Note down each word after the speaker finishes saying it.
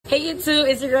Hey YouTube,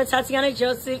 it's your girl Tatianna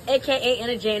Joseph, aka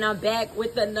Anna J, and I'm back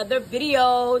with another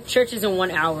video. Church is in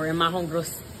 1 hour and my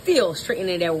homegirl's still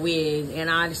straightening their wig and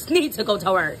I just need to go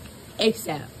to work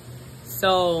ASAP.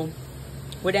 So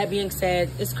with that being said,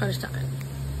 it's crunch time.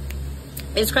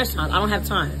 It's crunch time. I don't have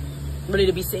time really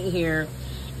to be sitting here,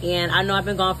 and I know I've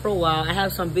been gone for a while. I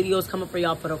have some videos coming for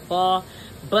y'all for the fall,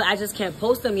 but I just can't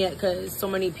post them yet because so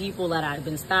many people that I've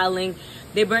been styling,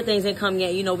 their birthdays ain't come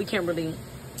yet. You know, we can't really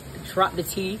drop the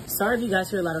tea. Sorry if you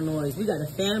guys hear a lot of noise. We got a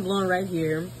fan blowing right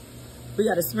here. We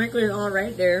got a sprinkler on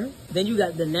right there. Then you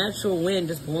got the natural wind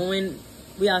just blowing.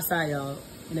 We outside, y'all,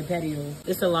 in the patio.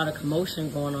 It's a lot of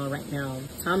commotion going on right now.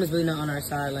 Time is really not on our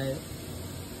side. Like,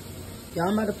 y'all,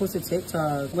 I'm about to post a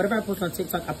TikTok. Whatever I post on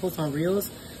TikTok, I post on Reels.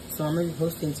 So I'm gonna be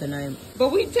posting tonight.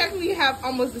 But we technically have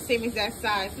almost the same exact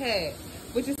size head,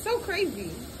 which is so crazy.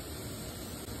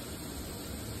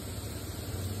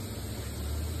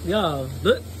 Yo,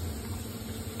 look.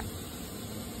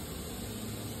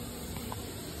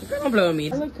 Don't play with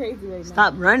me. I look crazy right now.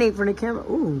 Stop running from the camera.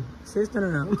 Ooh, sis,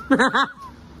 no.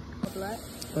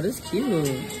 Oh, this cute.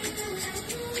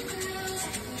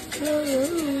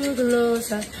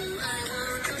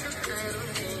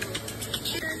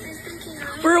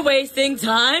 We're wasting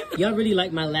time. Y'all really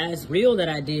like my last reel that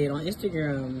I did on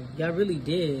Instagram. Y'all really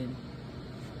did.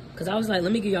 Cause I was like,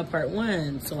 let me give y'all part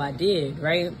 1. So I did,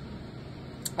 right? And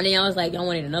then y'all was like, y'all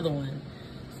wanted another one.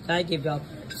 So I give y'all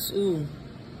part 2.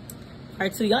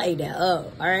 Part 2, y'all ate that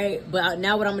up, all right? But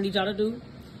now what I'm gonna need y'all to do,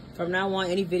 from now on,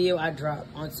 any video I drop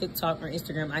on TikTok or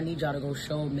Instagram, I need y'all to go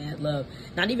show mad love.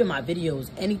 Not even my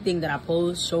videos, anything that I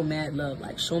post, show mad love.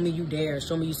 Like, show me you there,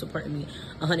 show me you supporting me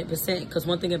 100%. Because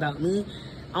one thing about me,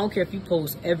 I don't care if you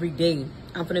post every day.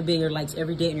 I'm gonna be in your likes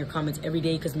every day and your comments every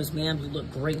day because Miss Ma'am, you look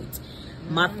great.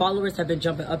 My followers have been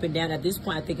jumping up and down. At this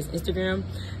point, I think it's Instagram,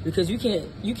 because you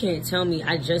can't tell me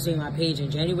I just made my page in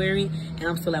January and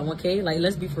I'm still at 1K. Like,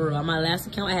 let's be for real. On my last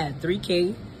account, I had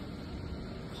 3K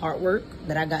hard work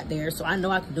that I got there, so I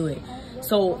know I could do it.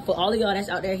 So for all of y'all that's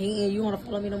out there hating, you want to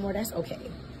follow me no more, that's okay.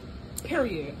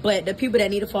 Period. But the people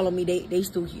that need to follow me, they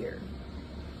still here.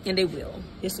 And they will.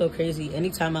 It's so crazy.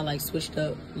 Anytime I like switched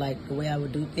up like the way I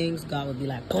would do things, God would be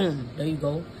like, boom, there you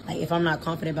go. Like, if I'm not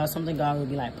confident about something, God would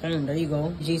be like, boom, there you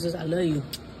go. Jesus, I love you.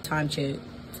 Time check.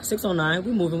 6:09.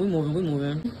 We moving.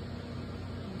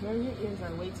 Girl, your ears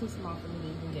are way too small for me to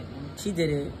even get them. She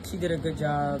did it. She did a good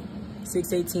job.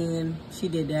 6:18. She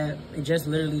did that. It just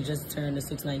literally just turned to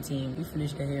 6:19. We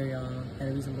finished the hair, y'all, at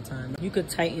a reasonable time. You could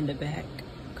tighten the back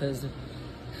because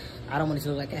I don't want it to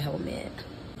look like a helmet.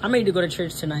 I'm ready to go to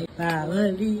church tonight. I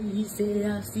don't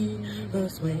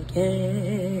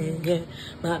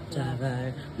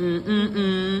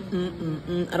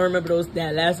remember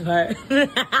that last part.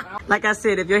 Like I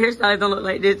said, if your hairstylist don't look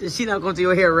like this, she's not gonna do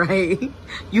your hair right.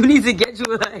 You need to get you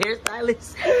a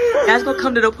hairstylist that's gonna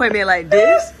come to the appointment like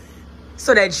this,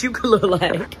 so that you can look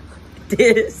like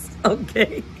this,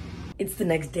 okay? It's the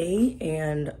next day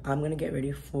and I'm gonna get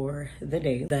ready for the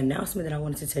day. The announcement that I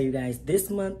wanted to tell you guys this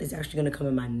month is actually gonna come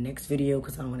in my next video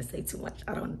because I don't wanna say too much.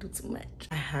 I don't wanna do too much.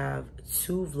 I have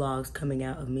 2 vlogs coming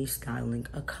out of me styling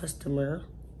a customer.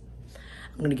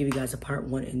 I'm gonna give you guys a part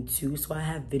 1 and 2. So I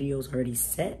have videos already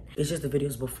set. It's just the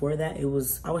videos before that. I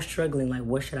was struggling, like,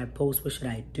 what should I post? What should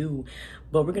I do?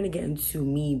 But we're gonna get into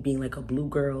me being like a blue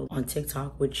girl on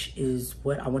TikTok, which is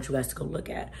what I want you guys to go look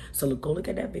at. So go look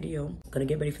at that video. I'm gonna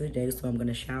get ready for the day. So I'm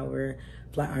gonna shower,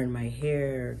 flat iron my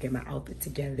hair, get my outfit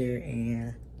together,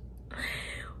 and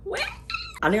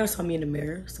I never saw me in the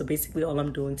mirror, so basically all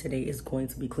I'm doing today is going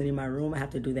to be cleaning my room. I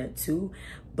have to do that too,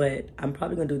 but I'm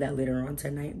probably gonna do that later on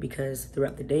tonight because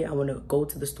throughout the day I want to go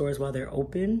to the stores while they're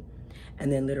open,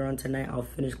 and then later on tonight I'll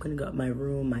finish cleaning up my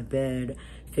room, my bed,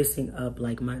 fixing up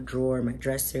like my drawer, my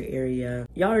dresser area.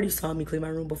 Y'all already saw me clean my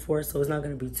room before, so it's not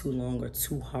gonna be too long or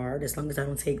too hard as long as I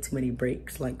don't take too many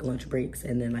breaks, like lunch breaks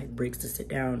and then like breaks to sit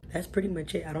down. That's pretty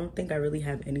much it. I don't think I really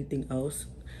have anything else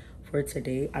for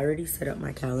today. I already set up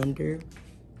my calendar.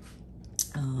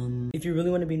 If you really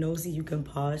want to be nosy, you can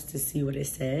pause to see what it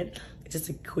said. Just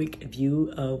a quick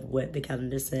view of what the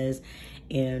calendar says.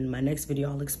 In my next video,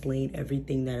 I'll explain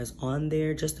everything that is on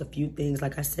there. Just a few things.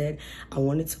 Like I said, I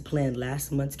wanted to plan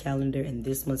last month's calendar and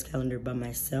this month's calendar by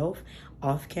myself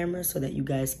off camera so that you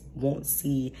guys won't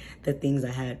see the things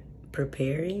I had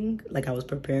I was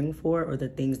preparing for, or the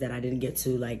things that I didn't get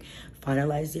to like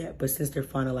finalize yet. But since they're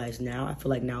finalized now, I feel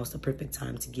like now is the perfect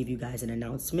time to give you guys an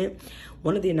announcement.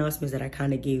 One of the announcements that I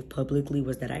kind of gave publicly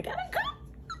was that I got a car.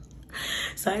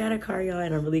 So I got a car, y'all,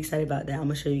 and I'm really excited about that. I'm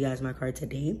gonna show you guys my car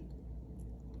today.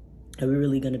 that we're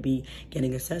really gonna be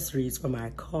getting accessories for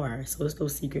my car. So it's no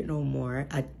secret no more.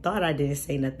 I thought I didn't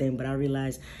say nothing, but I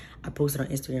realized I posted on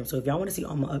Instagram. So if y'all want to see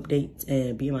all my updates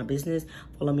and be in my business,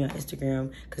 follow me on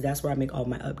Instagram, because that's where I make all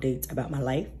my updates about my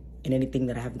life and anything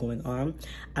that I have going on.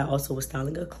 I also was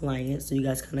styling a client, so you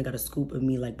guys kind of got a scoop of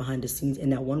me like behind the scenes. In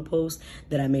that one post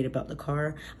that I made about the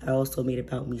car, I also made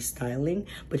about me styling,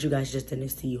 but you guys just didn't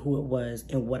see who it was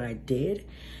and what I did.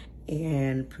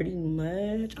 And pretty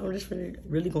much I'm just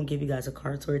really gonna give you guys a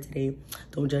car tour today.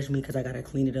 Don't judge me because I gotta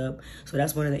clean it up. So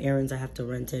that's one of the errands I have to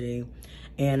run today.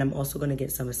 And I'm also gonna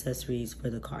get some accessories for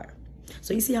the car.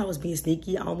 So you see how I was being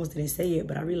sneaky? I almost didn't say it,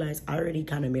 but I realized I already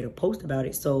kind of made a post about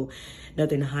it, so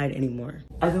nothing to hide anymore.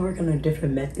 I've been working on a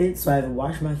different method, so I've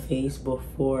washed my face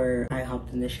before I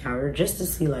hopped in the shower just to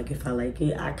see like if I like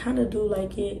it. I kind of do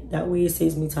like it. That way it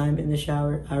saves me time in the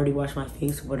shower. I already washed my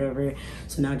face, whatever.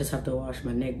 So now I just have to wash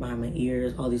my neck, behind my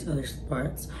ears, all these other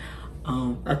parts.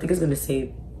 I think it's gonna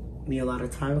save me a lot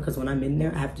of time because when I'm in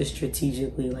there, I have to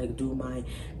strategically like do my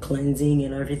cleansing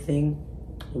and everything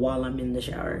while I'm in the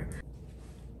shower.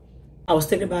 I was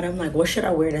thinking about it. I'm like, what should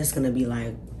I wear that's gonna be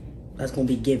like, that's gonna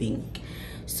be giving?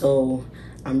 So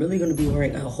I'm really gonna be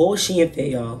wearing a whole Shein fit,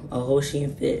 y'all. A whole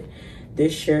Shein fit.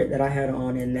 This shirt that I had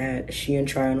on in that Shein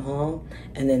try-on haul,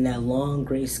 and then that long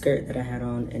gray skirt that I had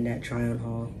on in that try-on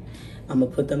haul. I'm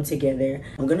gonna put them together.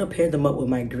 I'm gonna pair them up with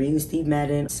my green Steve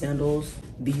Madden sandals.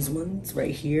 These ones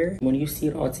right here. When you see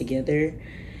it all together,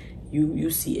 you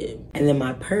see it. And then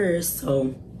my purse,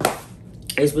 so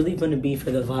it's really gonna be for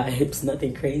the vibes,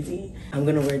 nothing crazy. I'm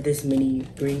gonna wear this mini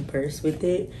green purse with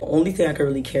it. The only thing I can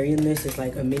really carry in this is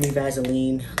like a mini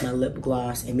Vaseline, my lip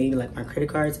gloss, and maybe like my credit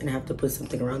cards, and I have to put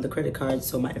something around the credit cards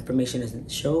so my information doesn't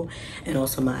show, and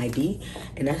also my ID.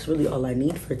 And that's really all I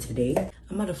need for today.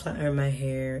 I'm about to flat iron my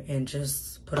hair and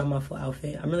just put on my full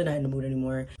outfit. I'm really not in the mood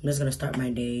anymore. I'm just gonna start my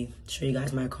day, show you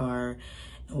guys my car,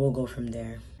 and we'll go from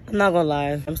there. I'm not gonna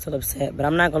lie, I'm still upset, but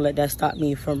I'm not gonna let that stop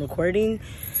me from recording.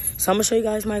 So I'm gonna show you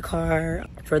guys my car.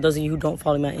 For those of you who don't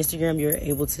follow me on Instagram, you're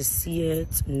able to see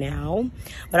it now.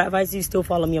 But I advise you still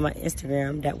follow me on my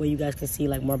Instagram. That way you guys can see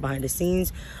like more behind the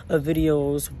scenes of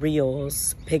videos,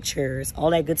 reels, pictures, all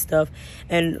that good stuff.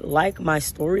 And like my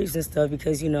stories and stuff,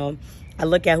 because you know, I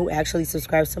look at who actually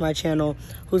subscribes to my channel,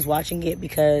 who's watching it,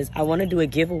 because I wanna do a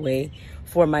giveaway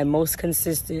for my most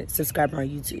consistent subscriber on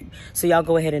YouTube. So y'all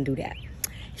go ahead and do that.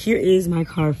 Here is my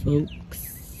car,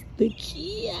 folks. The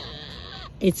Kia.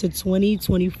 It's a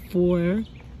 2024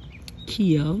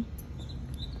 Kia.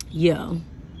 Yeah,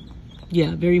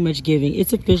 very much giving.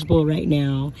 It's a fishbowl right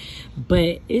now,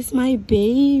 but it's my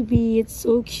baby. It's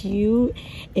so cute,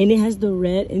 and it has the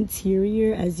red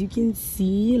interior, as you can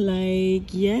see.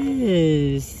 Like,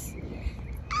 yes.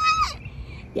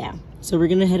 Yeah, so we're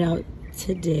gonna head out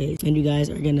today, and you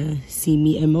guys are gonna see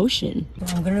me in motion.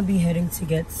 I'm gonna be heading to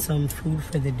get some food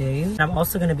for the day. I'm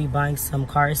also gonna be buying some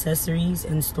car accessories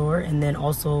in store, and then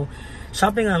also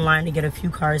shopping online to get a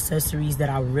few car accessories that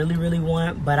I really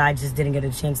want, but I just didn't get a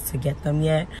chance to get them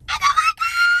yet.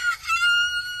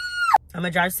 I'm gonna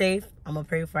drive safe. I'm gonna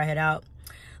pray before I head out.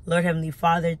 Lord Heavenly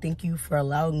Father, thank you for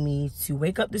allowing me to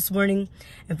wake up this morning.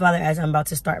 And Father, as I'm about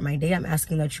to start my day, I'm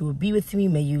asking that you will be with me.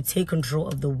 May you take control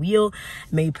of the wheel.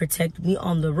 May you protect me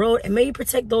on the road. And may you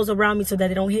protect those around me so that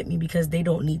they don't hit me, because they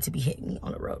don't need to be hitting me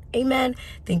on the road. Amen.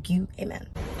 Thank you. Amen.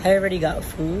 I already got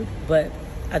food, but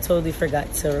I totally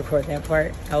forgot to record that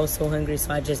part. I was so hungry,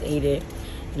 so I just ate it.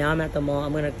 Now I'm at the mall.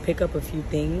 I'm going to pick up a few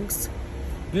things.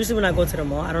 Usually when I go to the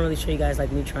mall, I don't really show you guys like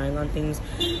me trying on things.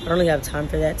 I don't really have time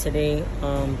for that today.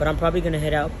 But I'm probably gonna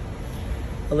head out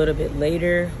a little bit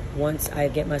later. Once I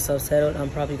get myself settled, I'm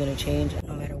probably gonna change.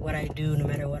 No matter what I do, no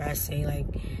matter what I say, like,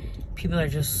 people are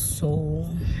just so...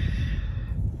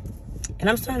 And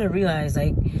I'm starting to realize,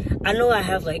 like, I know I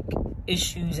have like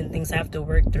issues and things I have to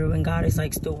work through, and God is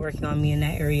like still working on me in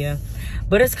that area.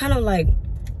 But it's kind of like,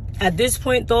 at this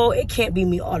point though, it can't be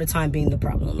me all the time being the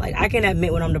problem. Like, I can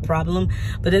admit when I'm the problem,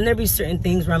 but then there be certain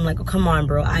things where I'm like, oh, come on,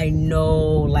 bro. I know,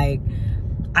 like,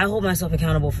 I hold myself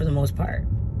accountable for the most part.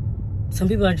 Some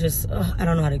people are just, I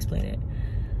don't know how to explain it.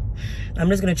 I'm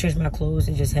just gonna change my clothes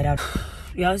and just head out.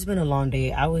 Y'all, it's been a long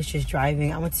day. I was just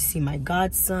driving. I went to see my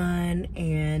godson,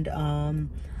 and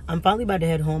I'm finally about to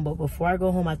head home. But before I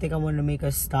go home, I think I wanted to make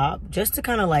a stop just to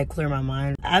kind of like clear my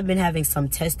mind. I've been having some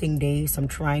testing days, some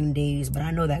trying days, but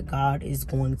I know that God is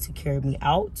going to carry me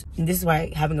out. And this is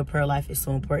why having a prayer life is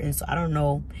so important. So I don't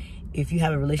know if you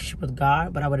have a relationship with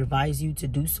God, but I would advise you to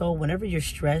do so. Whenever you're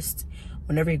stressed,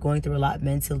 whenever you're going through a lot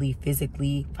mentally,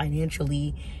 physically,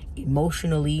 financially,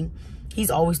 emotionally, He's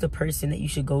always the person that you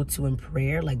should go to in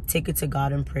prayer. Like, take it to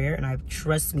God in prayer, and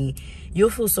trust me, you'll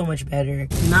feel so much better.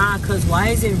 Nah, cause why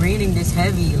is it raining this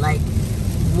heavy? Like,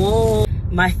 whoa.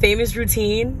 My famous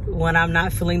routine when I'm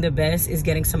not feeling the best is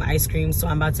getting some ice cream, so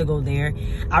I'm about to go there.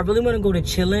 I really want to go to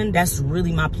Chillin'. That's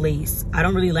really my place. I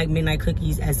don't really like midnight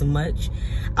cookies as much.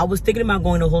 I was thinking about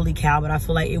going to Holy Cow, but I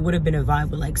feel like it would have been a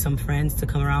vibe with like some friends to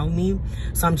come around with me.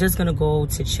 So I'm just gonna go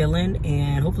to Chillin',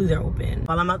 and hopefully they're open.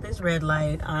 While I'm at this red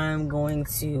light, I'm going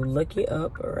to look it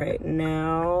up right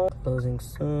now. Closing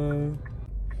soon.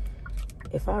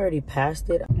 If I already passed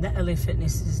it, the LA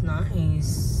Fitness is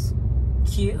nice.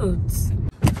 Cute.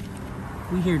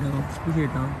 We here though.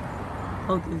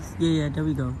 Focus. Yeah, there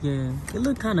we go. Yeah. It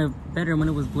looked kind of better when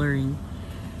it was blurry. I'm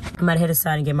about to head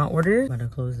aside and get my order. I'm about to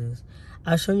close this.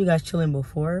 I was showing you guys Chillin'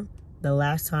 before. The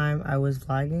last time I was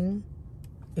vlogging,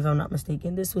 if I'm not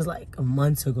mistaken, this was like a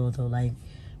month ago though. Like,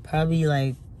 probably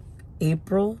like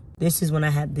April. This is when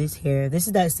I had this hair. This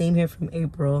is that same hair from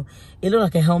April. It looked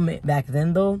like a helmet back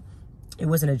then though. It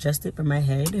wasn't adjusted for my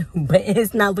head, but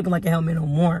it's not looking like a helmet no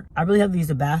more. I really have to use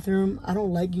the bathroom. I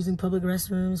don't like using public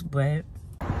restrooms, but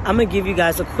I'm gonna give you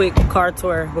guys a quick car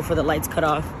tour before the lights cut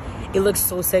off. It looks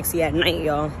so sexy at night,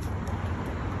 y'all.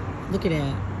 Look at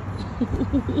that.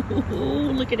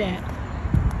 Look at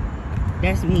that.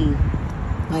 That's me.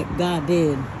 Like God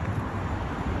did.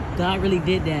 God really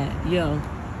did that, yo.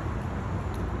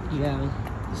 Yeah.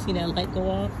 You see that light go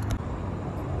off?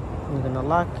 I'm gonna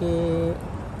lock it.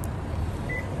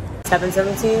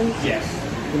 717? Yes.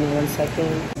 Give me 1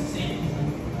 second.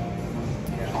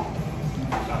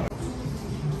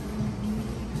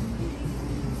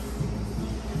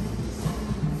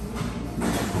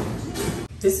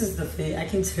 This is the fit. I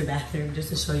came to the bathroom just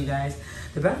to show you guys.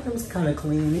 The bathroom's kind of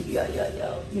clean. Yeah.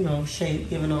 You know, shape,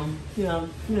 giving them, you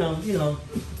know.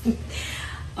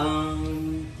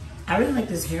 I really like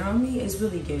this hair on me. It's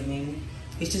really giving.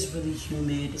 It's just really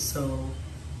humid, so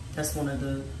that's one of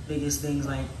the biggest things.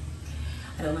 Like,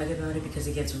 I don't like about it because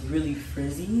it gets really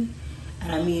frizzy.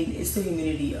 And I mean, it's the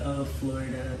humidity of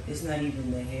Florida. It's not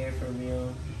even the hair for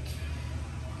real.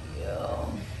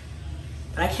 Yo.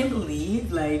 I can't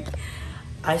believe, like,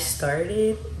 I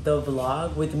started the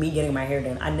vlog with me getting my hair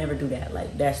done. I never do that.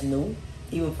 Like, that's new,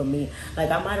 even for me.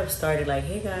 Like, I might have started like,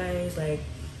 hey guys, like,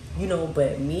 you know,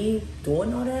 but me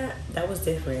doing all that, that was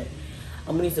different.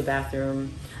 I'm gonna use the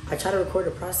bathroom. I try to record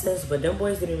the process, but them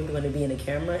boys didn't even want to be in the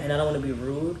camera, and I don't want to be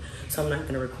rude, so I'm not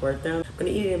gonna record them. I'm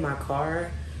gonna eat it in my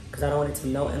car because I don't want it to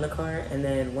melt in the car, and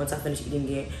then once I finish eating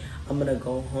it, I'm gonna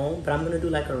go home. But I'm gonna do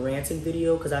like a ranting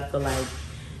video because I feel like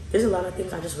there's a lot of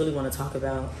things I just really want to talk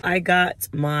about. I got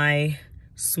my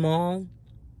small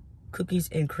cookies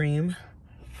and cream.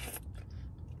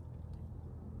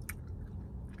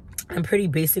 I'm pretty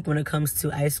basic when it comes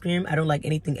to ice cream. I don't like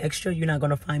anything extra. You're not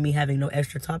gonna find me having no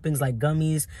extra toppings like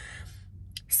gummies,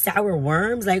 sour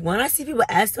worms. Like, when I see people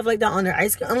add stuff like that on their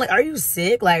ice cream, I'm like, are you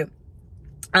sick? Like,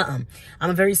 I'm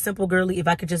a very simple girly. If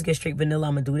I could just get straight vanilla,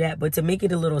 I'm gonna do that. But to make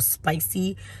it a little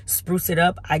spicy, spruce it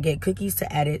up, I get cookies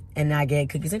to add it, and I get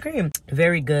cookies and cream.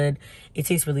 Very good. It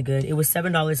tastes really good. It was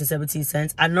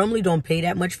 $7.17. I normally don't pay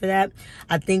that much for that.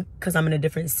 I think because I'm in a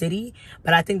different city,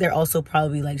 but I think they're also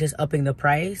probably like just upping the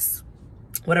price.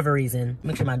 Whatever reason.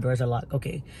 Make sure my doors are locked.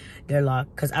 Okay, they're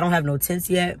locked because I don't have no tints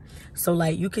yet. So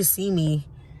like, you can see me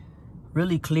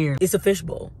really clear. It's a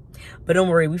fishbowl. But don't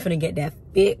worry, we finna get that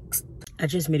fixed. I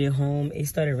just made it home. It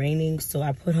started raining, so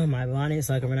I put on my bonnet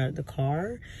so I can run out of the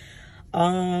car.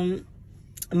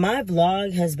 My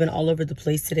vlog has been all over the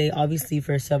place today, obviously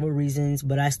for several reasons,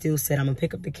 but I still said I'm gonna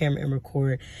pick up the camera and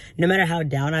record no matter how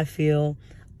down I feel.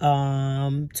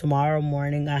 Tomorrow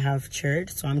morning I have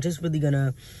church, so I'm just really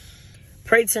gonna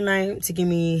pray tonight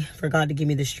for God to give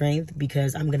me the strength,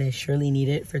 because I'm gonna surely need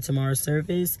it for tomorrow's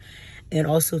service, and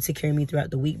also to carry me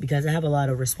throughout the week, because I have a lot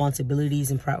of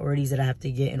responsibilities and priorities that I have to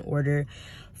get in order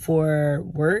for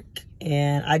work.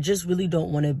 And I just really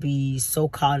don't want to be so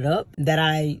caught up that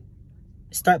I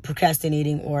start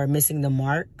procrastinating or missing the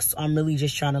mark. So I'm really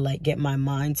just trying to like get my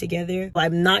mind together.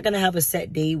 I'm not gonna have a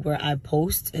set day where I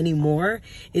post anymore.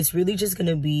 It's really just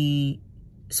gonna be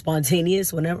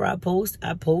spontaneous. Whenever I post,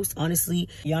 honestly.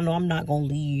 Y'all know I'm not gonna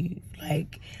leave.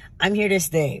 Like, I'm here to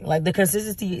stay. Like, the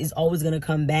consistency is always gonna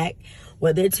come back,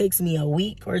 whether it takes me a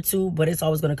week or two, but it's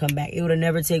always gonna come back. It would have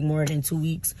never take more than 2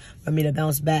 weeks for me to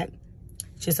bounce back,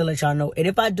 just to let y'all know. And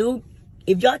if I do,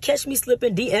 if y'all catch me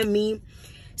slipping, DM me,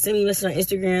 Send me a message on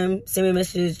Instagram. Send me a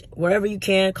message wherever you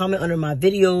can. Comment under my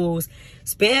videos.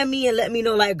 Spam me and let me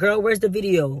know, like, girl, where's the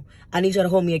video? I need y'all to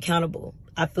hold me accountable.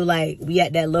 I feel like we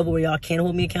at that level where y'all can't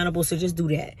hold me accountable, so just do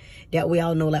that. That way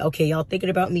I'll know, like, okay, y'all thinking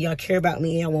about me, y'all care about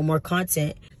me, and y'all want more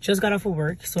content. Just got off of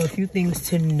work, so a few things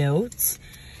to note.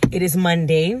 It is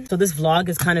Monday, so this vlog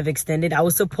is kind of extended. I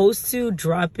was supposed to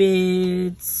drop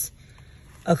it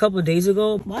a couple of days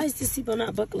ago. Why is this seatbelt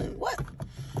not buckling? What?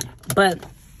 But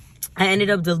I ended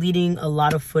up deleting a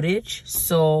lot of footage,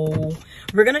 so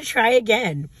we're gonna try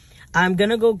again. I'm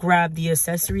gonna go grab the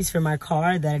accessories for my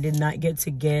car that I did not get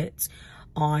to get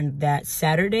on that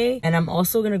Saturday, and I'm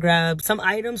also gonna grab some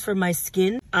items for my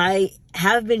skin. I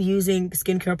have been using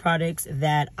skincare products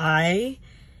that I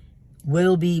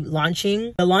will be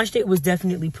launching. The launch date was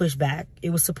definitely pushed back. It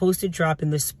was supposed to drop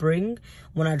in the spring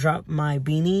when I dropped my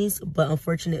beanies, but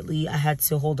unfortunately I had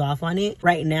to hold off on it.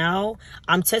 Right now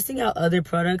I'm testing out other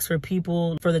products for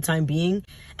people for the time being,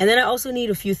 and then I also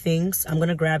need a few things. I'm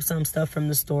gonna grab some stuff from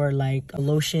the store, like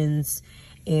lotions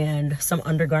and some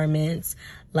undergarments.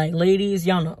 Like, ladies,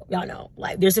 y'all know,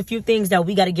 like, there's a few things that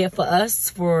we got to get for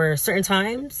us for certain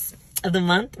times of the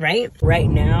month, right? Right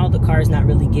now the car is not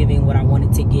really giving what I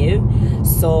wanted to give,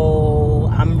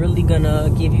 so I'm really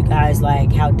gonna give you guys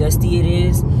like how dusty it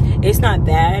is. It's not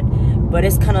bad, but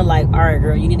it's kind of like, all right,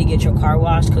 girl, you need to get your car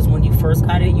washed, because when you first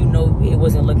got it, you know, it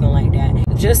wasn't looking like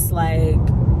that. Just like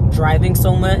driving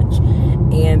so much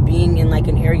and being in like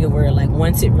an area where, like,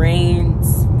 once it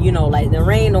rains, you know, like, the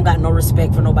rain don't got no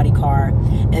respect for nobody car,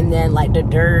 and then like the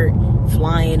dirt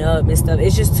flying up and stuff,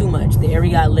 it's just too much. The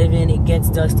area I live in, it gets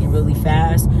dusty really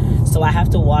fast, so I have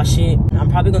to wash it. I'm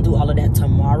probably gonna do all of that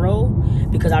tomorrow,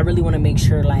 because I really want to make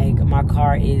sure like my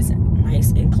car is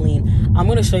nice and clean. I'm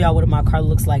gonna show y'all what my car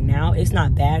looks like now. It's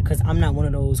not bad, because I'm not one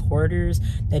of those hoarders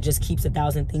that just keeps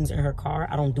 1,000 things in her car.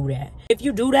 I don't do that. If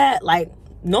you do that, like,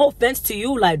 no offense to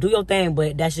you, like, do your thing,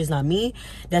 but that's just not me.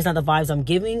 That's not the vibes I'm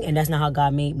giving, and that's not how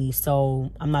God made me,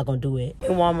 so I'm not gonna do it.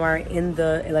 In Walmart, in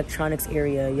the electronics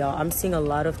area, y'all, I'm seeing a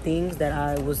lot of things that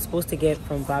I was supposed to get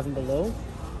from Five and Below.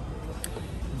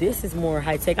 This is more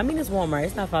high-tech. I mean, it's Walmart,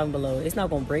 it's not Five and Below. It's not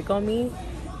gonna break on me.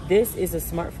 This is a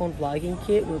smartphone vlogging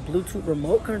kit with Bluetooth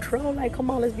remote control. Like,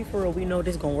 come on, let's be for real. We know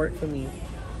this gonna work for me.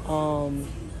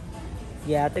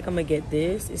 Yeah, I think I'm gonna get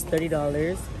this. It's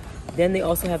 $30. Then they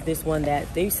also have this one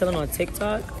that they selling on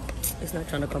TikTok. It's not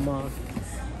trying to come off.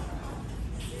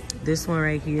 This one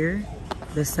right here,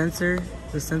 the sensor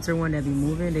one that be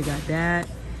moving, they got that.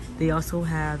 They also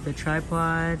have the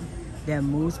tripod that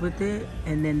moves with it,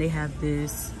 and then they have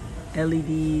this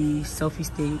LED selfie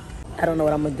stick. I don't know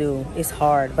what I'm gonna do. It's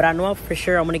hard, but I know for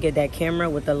sure I'm gonna get that camera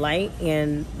with the light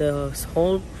and the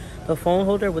phone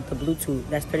holder with the Bluetooth.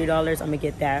 That's $30. I'm gonna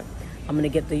get that. I'm gonna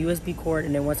get the USB cord,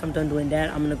 and then once I'm done doing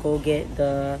that, I'm gonna go get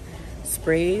the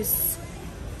sprays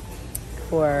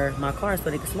for my car so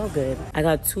they can smell good. I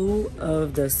got 2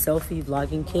 of the selfie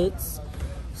vlogging kits,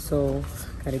 so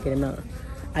gotta get them out.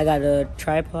 I got a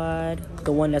tripod,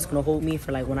 the one that's gonna hold me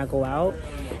for like when I go out,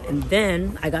 and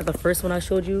then I got the first one I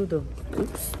showed you, the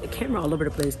camera all over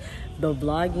the place, the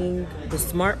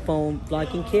smartphone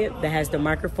vlogging kit that has the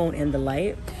microphone and the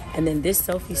light. And then this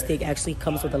selfie stick actually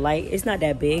comes with a light. It's not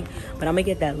that big, but I'm gonna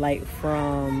get that light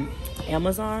from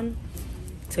Amazon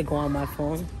to go on my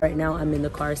phone. Right now I'm in the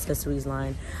car accessories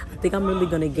line. I think I'm really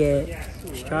gonna get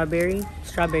strawberry's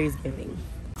giving.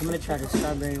 I'm gonna try the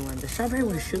strawberry one. The strawberry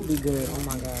one should be good. Oh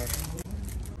my gosh.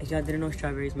 If y'all didn't know,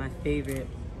 strawberry is my favorite.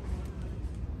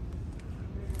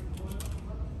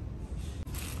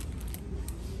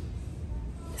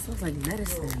 It smells like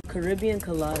medicine. Caribbean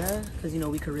colada, because you know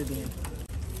we Caribbean.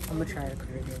 I'm gonna try the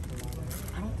Caribbean colada.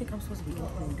 I don't think I'm supposed to be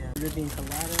opening that. Caribbean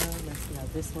colada, let's see how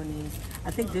this one is. I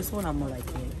think this one I'm gonna like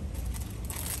it.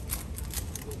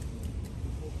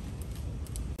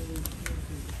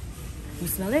 You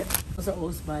smell it? Those are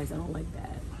Old Spice. I don't like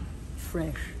that.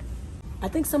 Fresh. I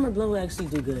think Summer Blend will actually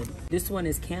do good. This one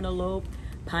is cantaloupe,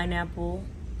 pineapple,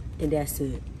 and that's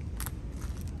it.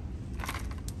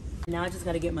 Now I just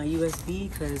gotta get my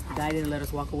USB because the guy didn't let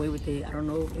us walk away with it. I don't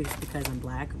know if it's because I'm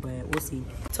black, but we'll see.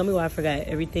 Tell me why I forgot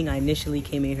everything I initially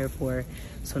came in here for.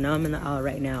 So now I'm in the aisle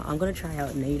right now. I'm gonna try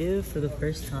out Native for the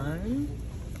first time.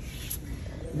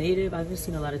 Native, I've been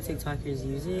seeing a lot of TikTokers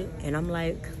use it, and I'm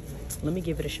like, let me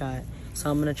give it a shot. So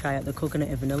I'm gonna try out the coconut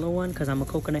and vanilla one because I'm a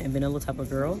coconut and vanilla type of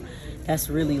girl. That's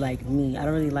really like me. I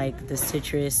don't really like the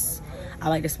citrus. I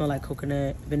like to smell like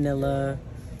coconut, vanilla,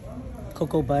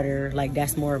 cocoa butter. Like,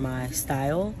 that's more of my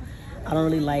style. I don't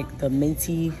really like the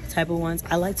minty type of ones.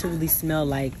 I like to really smell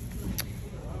like,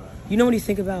 you know, when you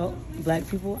think about black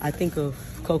people, I think of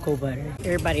cocoa butter.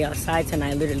 Everybody outside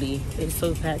tonight, literally, it's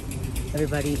so packed.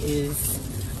 Everybody is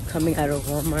coming out of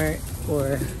Walmart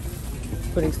or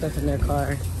putting stuff in their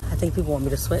car. I think people want me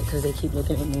to sweat because they keep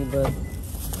looking at me, but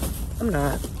I'm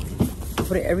not.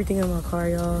 Putting everything in my car,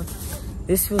 y'all.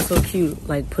 This feels so cute,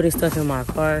 like putting stuff in my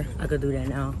car. I could do that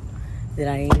now that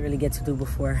I didn't really get to do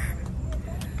before.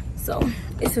 So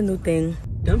it's a new thing.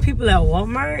 Them people at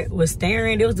Walmart was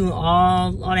staring. They was doing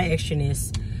all that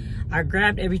extraness. I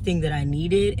grabbed everything that I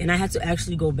needed, and I had to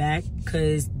actually go back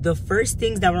because the first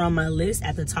things that were on my list,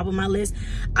 at the top of my list,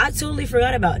 I totally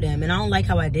forgot about them, and I don't like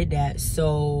how I did that.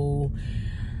 So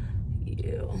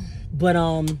yeah, but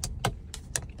I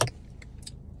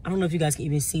don't know if you guys can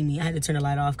even see me. I had to turn the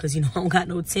light off because, you know, I don't got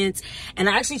no tints. And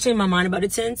I actually changed my mind about the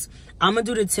tints. I'm gonna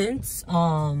do the tints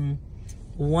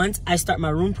once I start my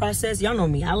room process. Y'all know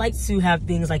me. I like to have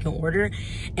things like in order.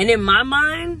 And in my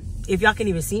mind, if y'all can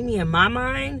even see me, in my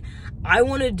mind, I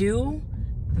want to do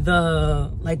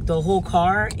the whole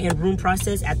car and room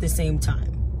process at the same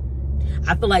time.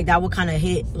 I feel like that would kind of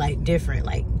hit like different,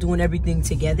 like doing everything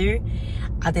together.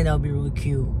 I think that would be really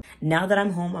cute. Now that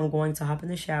I'm home, I'm going to hop in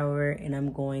the shower and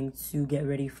I'm going to get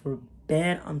ready for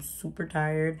bed. I'm super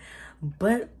tired,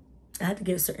 but I had to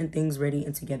get certain things ready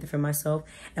and together for myself.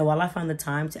 And while I find the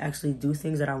time to actually do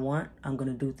things that I want, I'm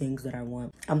going to do things that I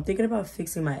want. I'm thinking about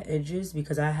fixing my edges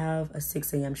because I have a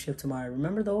 6 a.m. shift tomorrow.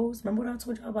 Remember those? Remember what I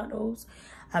told y'all about those?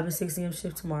 I have a 6 a.m.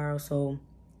 shift tomorrow. So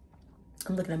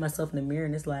I'm looking at myself in the mirror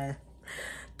and it's like,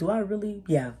 do I really?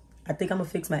 Yeah. I think I'm going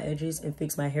to fix my edges and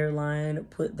fix my hairline,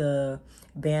 put the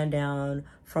band down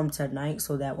from tonight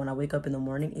so that when I wake up in the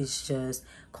morning, it's just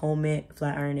comb it,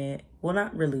 flat iron it. Well,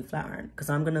 not really flat iron because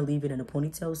I'm going to leave it in a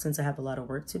ponytail since I have a lot of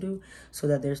work to do so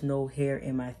that there's no hair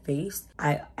in my face.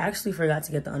 I actually forgot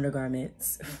to get the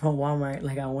undergarments from Walmart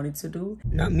like I wanted to do.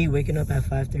 Not me waking up at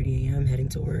 5:30 a.m. heading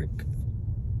to work.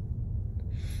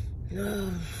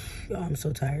 Oh, I'm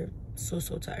so tired. So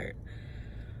tired.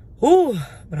 Ooh,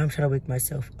 but I'm trying to wake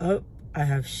myself up. I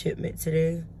have shipment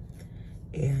today.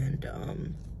 And,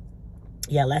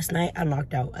 yeah, last night I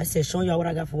knocked out. I said, showing y'all what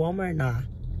I got for Walmart? Nah,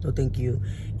 no thank you.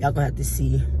 Y'all gonna have to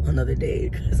see another day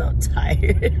because I'm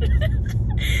tired.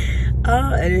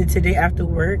 And then today after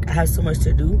work, I have so much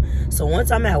to do. So once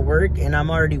I'm at work and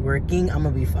I'm already working, I'm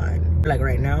gonna be fine. Like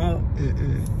right now,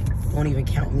 don't even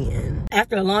count me in.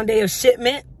 After a long day of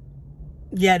shipment,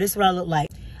 yeah, this is what I look like.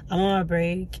 I'm on my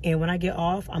break, and when I get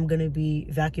off, I'm gonna be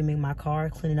vacuuming my car,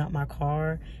 cleaning out my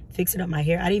car, fixing up my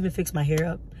hair. I didn't even fix my hair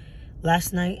up.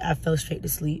 Last night, I fell straight to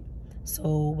sleep.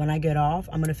 So when I get off,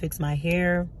 I'm gonna fix my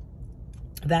hair,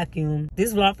 vacuum.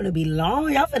 This vlog gonna be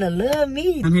long. Y'all finna love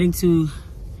me. I'm heading to,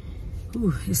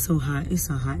 ooh, it's so hot. It's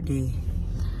a hot day.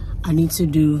 I need to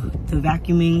do the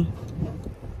vacuuming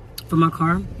for my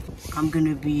car. I'm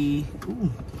gonna be,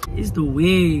 ooh, it's the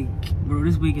wig. Bro,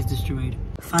 this wig is destroyed.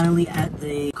 Finally at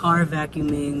the car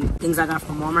vacuuming things I got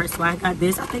from Walmart. So I got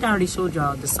this. I think I already showed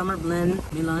y'all the Summer Blend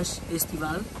Melange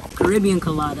Estival Caribbean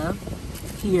Colada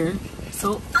here.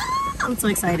 So I'm so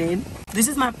excited. This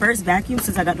is my first vacuum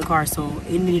since I got the car, so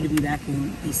it needed to be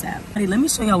vacuumed ASAP. Hey, let me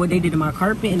show y'all what they did to my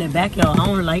carpet in the back, y'all. I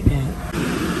don't like that.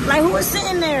 Like, who is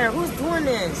sitting there? Who's doing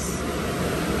this?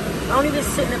 I don't even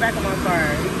sit in the back of my car.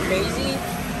 Are you crazy?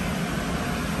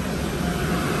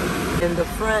 In the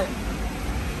front,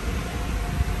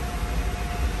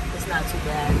 it's not too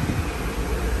bad.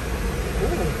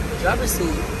 Ooh, the driver's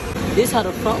seat. This is how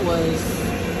the front was.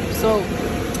 So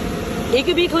it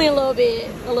could be clean a little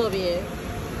bit.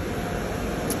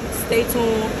 Stay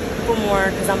tuned for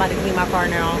more because I'm about to clean my car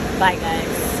now. Bye,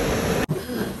 guys.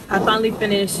 I finally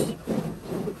finished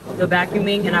the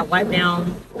vacuuming and I wiped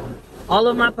down all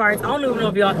of my parts. I don't even know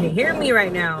if y'all can hear me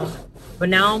right now, but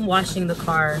now I'm washing the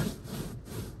car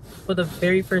for the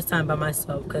very first time by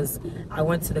myself because I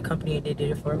went to the company and they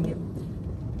did it for me.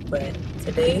 But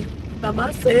today, by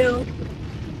myself.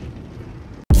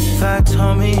 God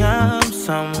told me I'm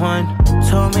someone,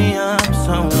 told me I'm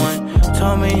someone,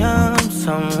 told me I'm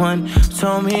someone,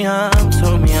 told me I'm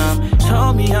someone,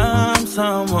 told me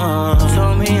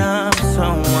I'm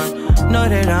someone, know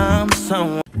that I'm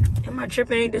someone. Am I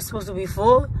tripping? Ain't this supposed to be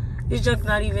full? This junk's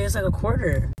not even, it's like a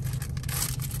quarter.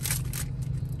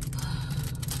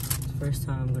 First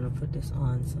time I'm gonna put this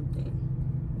on something.